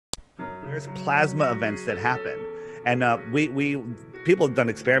there's plasma events that happen, and people have done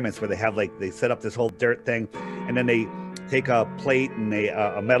experiments where they set up this whole dirt thing, and then they take a plate and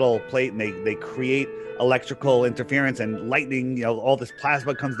a metal plate, and they create electrical interference and lightning. All this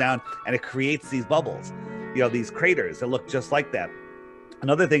plasma comes down and it creates these bubbles, these craters that look just like that.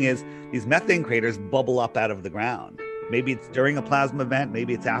 Another thing is these methane craters bubble up out of the ground. Maybe it's during a plasma event,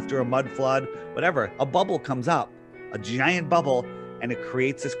 maybe it's after a mud flood, whatever. A bubble comes up, a giant bubble, and it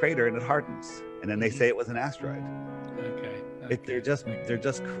creates this crater and it hardens. And then they say it was an asteroid.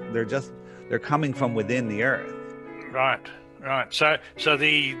 They're coming from within the Earth. Right. So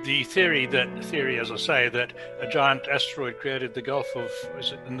the theory, as I say, that a giant asteroid created the Gulf of,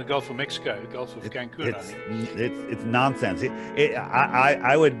 is it in the Gulf of Mexico, the Gulf of Cancun? It's nonsense.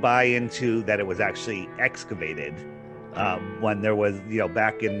 I would buy into that it was actually excavated when there was,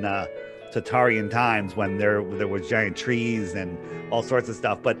 back in Tatarian times, when there was giant trees and all sorts of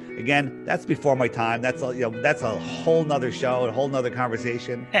stuff. But again, that's before my time. That's that's a whole nother show, a whole nother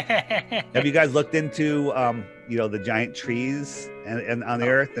conversation. Have you guys looked into the giant trees and on the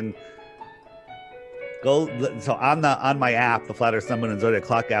Earth? And on my app, the Flat Earth Sun, Moon, and Zodiac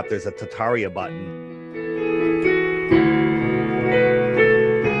Clock app, there's a TarTardia button,